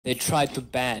They tried to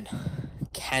ban,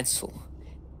 cancel,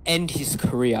 end his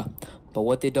career, but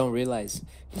what they don't realize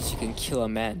is you can kill a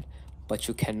man, but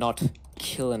you cannot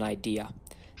kill an idea.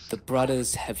 The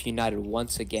brothers have united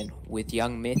once again with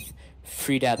young Myth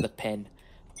freed out the pen,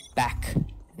 back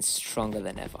and stronger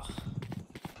than ever.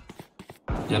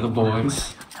 Yeah, the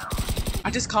boys.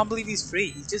 I just can't believe he's free.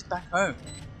 He's just back home.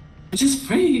 I'm just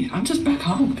free. I'm just back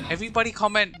home. Everybody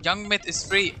comment, Young Myth is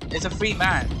free. Is a free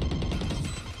man.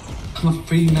 I'm a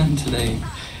free man today.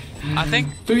 I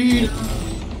think. Free.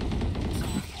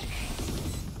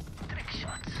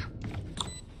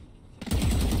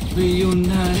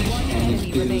 Reunited and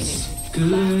it feels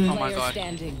good. Oh my god.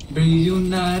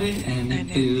 Reunited and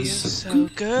it feels so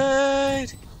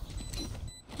good.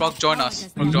 Brock, join us.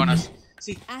 Brock, join us.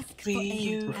 See,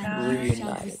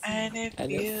 Reunited. and it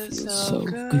And it feels feels so so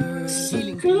good.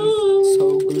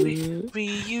 So good.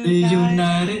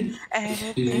 Reunited and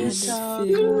it feels so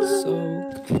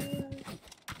good.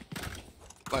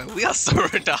 Wait, we are so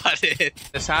retarded.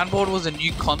 The soundboard was a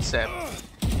new concept.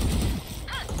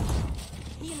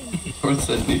 Bro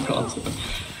said new concept.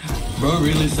 Bro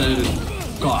really said it.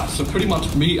 Guys, so pretty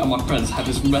much me and my friends had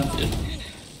this method.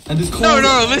 And this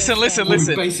No, listen, you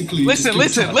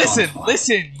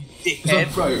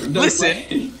dickhead. Bro, no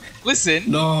way. Listen.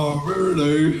 No,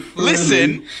 really.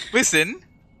 Listen.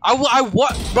 I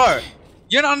what, bro?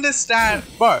 You don't understand,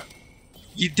 bro.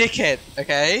 You dickhead,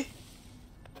 okay?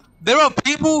 There are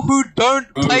people who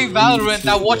don't play Valorant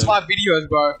that watch my videos,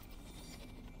 bro.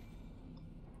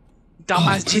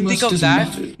 Dumbass, do you think of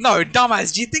that? No,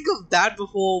 dumbass, do you think of that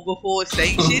before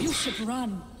saying shit?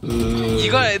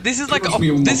 You got this is like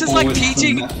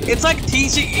teaching. It's like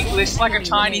teaching English like a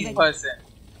Chinese person.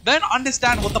 They don't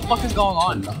understand what the fuck is going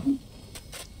on.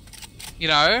 You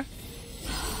know,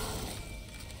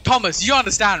 Thomas, you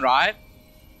understand, right?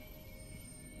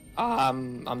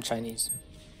 I'm Chinese.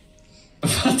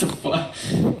 What the fuck?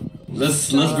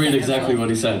 Let's read exactly what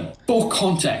he said. For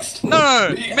context.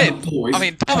 No, Myth. I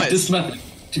mean, Thomas. This method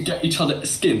to get each other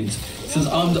skins. Since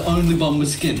I'm the only one with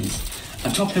skins, I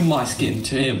drop him my skin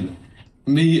to him.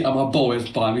 Me and my boys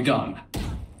buy me gun.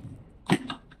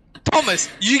 Thomas,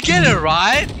 you get it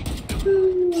right.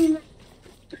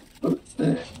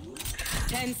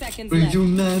 10 seconds We're left.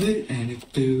 united and it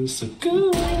feels so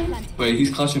good. Wait,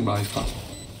 he's clutching, bro. He's clutching.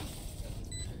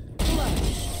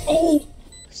 Oh!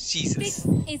 Jesus. This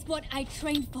is what I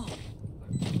trained for.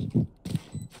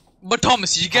 But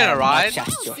Thomas, you get it right.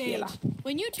 Just your healer.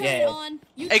 When you turn it on,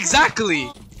 you Exactly.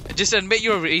 Just admit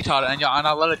you're a retard and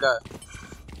I'll let it go.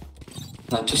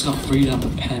 I just got freed out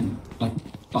of the pen like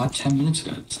 5-10 minutes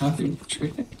ago. It's not even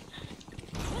true.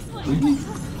 Really?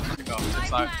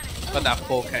 It's like, got that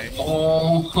 4K.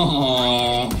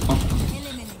 Oh.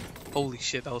 Holy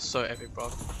shit, that was so epic, bro.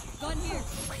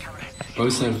 Bro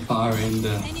said fire in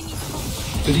there.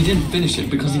 But he didn't finish it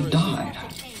because he died.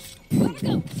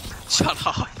 Shut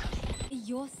up.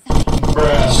 Your side.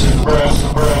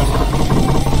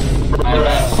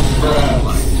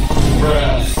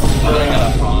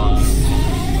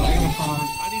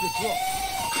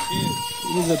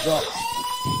 Use a drop.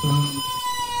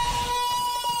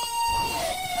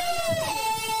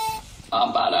 I'm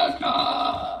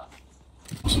about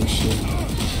to some shit.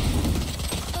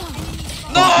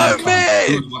 No, man!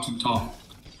 Who was watching top?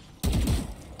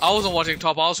 I wasn't watching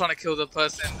top, I was trying to kill the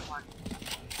person in my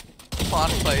fun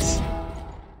place.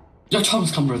 Yo,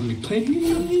 Thomas, come with me,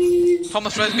 please.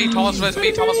 Thomas res me. Thomas,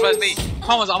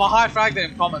 I'm a high frag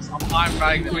him, Thomas. I'm high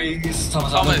frag him. Please,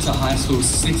 Thomas, I went to high school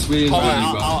 6 years ago,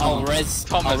 bro. I'll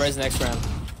res next round.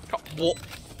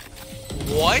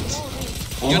 What?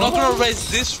 You're not gonna res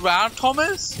this round,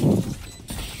 Thomas?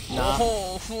 Nah.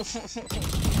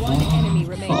 One enemy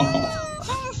remaining.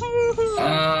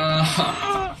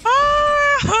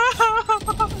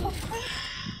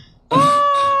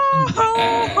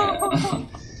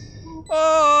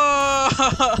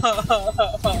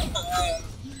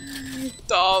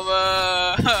 Thomas,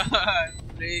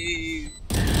 please.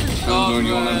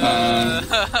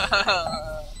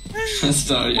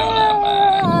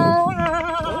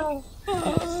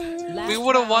 We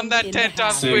would have won that 10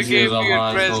 times quicker if you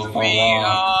had pressed me.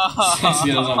 6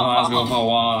 years of high school for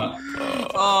what? 6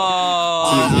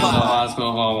 years of high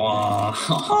school for what?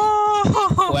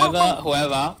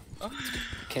 Whoever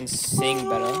can sing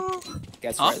better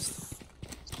gets rezzed.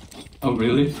 Oh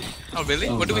really? Oh really?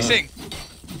 What do we sing?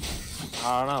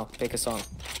 I don't know. Pick a song.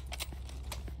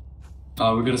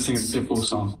 We're gonna sing a Pitbull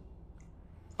song.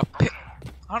 I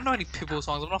don't know any Pitbull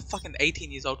songs. I'm not fucking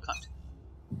 18 years old, cunt.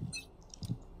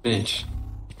 Bitch.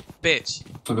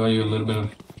 Forgot you a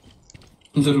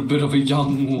little bit of a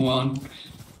young one.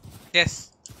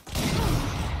 Yes.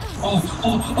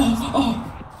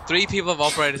 3 people have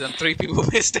operated and 3 people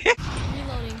missed it.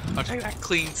 Reloading. I'll take that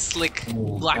clean, slick,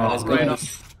 black Oh, operator.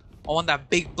 goodness. I want that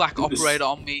big black operator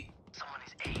on me.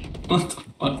 What the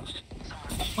fuck?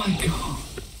 Oh my god.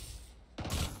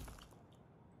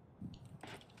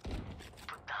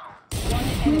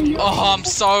 Oh, I'm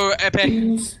so epic.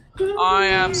 I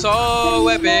am so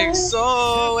epic,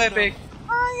 so epic.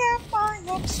 I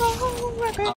am so epic.